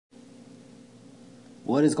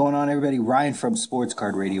What is going on, everybody? Ryan from Sports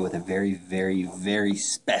Card Radio with a very, very, very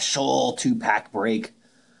special two-pack break.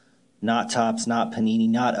 Not Tops, not Panini,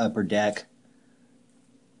 not Upper Deck.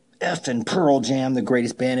 Effing Pearl Jam, the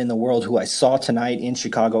greatest band in the world, who I saw tonight in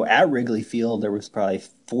Chicago at Wrigley Field. There was probably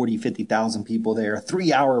 40, 50,000 people there. A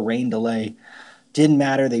 3-hour rain delay. Didn't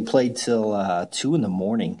matter. They played till 2 in the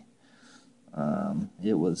morning.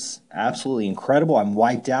 It was absolutely incredible. I'm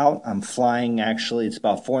wiped out. I'm flying, actually. It's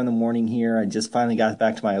about 4 in the morning here. I just finally got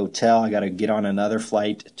back to my hotel. I got to get on another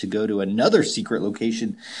flight to go to another secret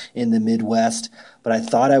location in the Midwest. But I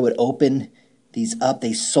thought I would open these up.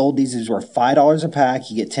 They sold these. These were $5 a pack.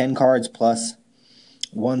 You get 10 cards plus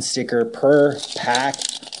 1 sticker per pack.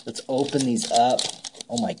 Let's open these up.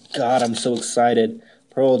 Oh my God, I'm so excited.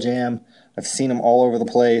 Pearl Jam. I've seen them all over the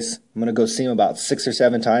place. I'm going to go see them about 6 or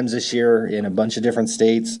 7 times this year in a bunch of different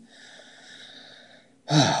states.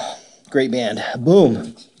 Great band.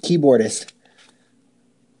 Boom. Keyboardist.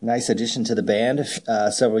 Nice addition to the band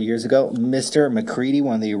several years ago. Mr. McCready,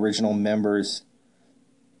 one of the original members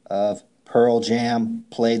of Pearl Jam,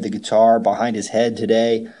 played the guitar behind his head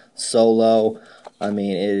today, solo. I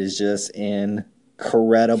mean, it is just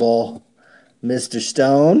incredible. Mr.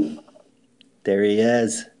 Stone, there he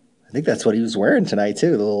is. I think that's what he was wearing tonight,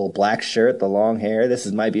 too. The little black shirt, the long hair. This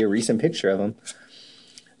might be a recent picture of him.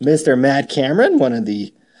 Mr. Matt Cameron, one of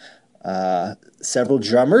the several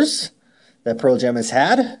drummers that Pearl Jam has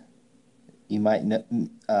had. You might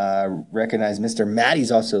recognize Mr. Matt. He's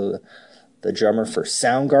also the drummer for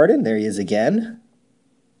Soundgarden. There he is again.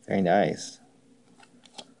 Very nice.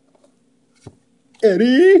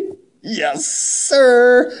 Eddie. Yes,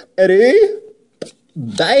 sir. Eddie.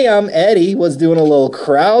 Bam! Eddie was doing a little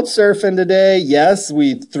crowd surfing today. Yes,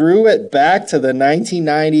 we threw it back to the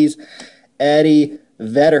 1990s. Eddie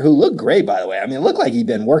Vedder, who looked great, by the way. I mean, it looked like he'd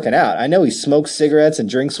been working out. I know he smokes cigarettes and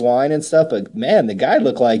drinks wine and stuff, but man, the guy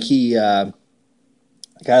looked like the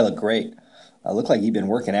guy looked great. Looked like he'd been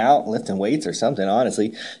working out, lifting weights or something,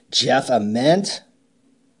 honestly. Jeff Ament,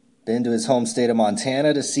 been to his home state of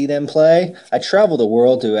Montana to see them play. I travel the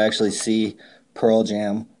world to actually see Pearl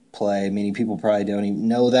Jam play. Many people probably don't even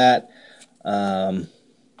know that. But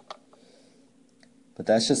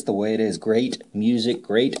that's just the way it is. Great music,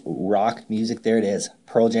 great rock music. There it is.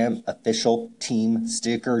 Pearl Jam official team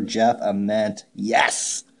sticker, Jeff Ament.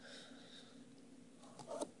 Yes!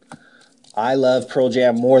 I love Pearl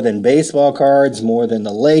Jam more than baseball cards, more than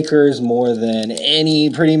the Lakers, more than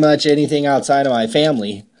pretty much anything outside of my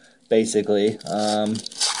family, basically. That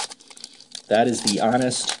is the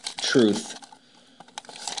honest truth.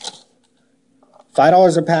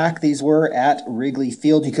 $5 a pack, these were at Wrigley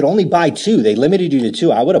Field. You could only buy 2. They limited you to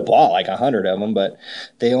 2. I would have bought like 100 of them, but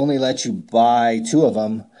they only let you buy 2 of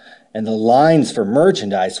them. And the lines for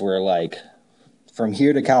merchandise were like from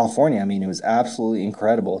here to California. I mean, it was absolutely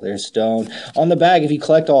incredible. There's Stone. On the bag, if you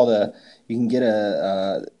collect all you can get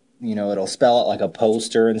it'll spell out like a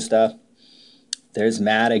poster and stuff. There's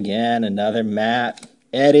Matt again, another Matt.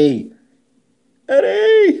 Eddie.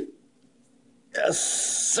 Eddie! Yes,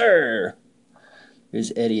 sir.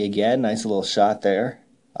 Here's Eddie again. Nice little shot there.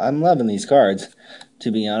 I'm loving these cards. To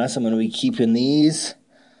be honest, I'm going to be keeping these.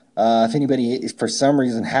 If anybody, for some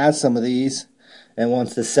reason, has some of these and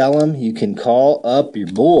wants to sell them, you can call up your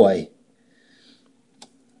boy.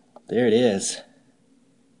 There it is.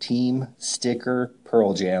 Team sticker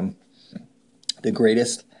Pearl Jam. The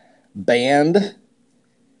greatest band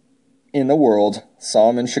in the world. Saw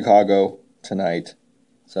them in Chicago tonight.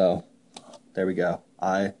 So, there we go.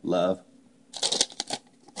 I love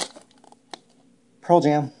Pearl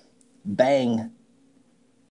Jam. Bang.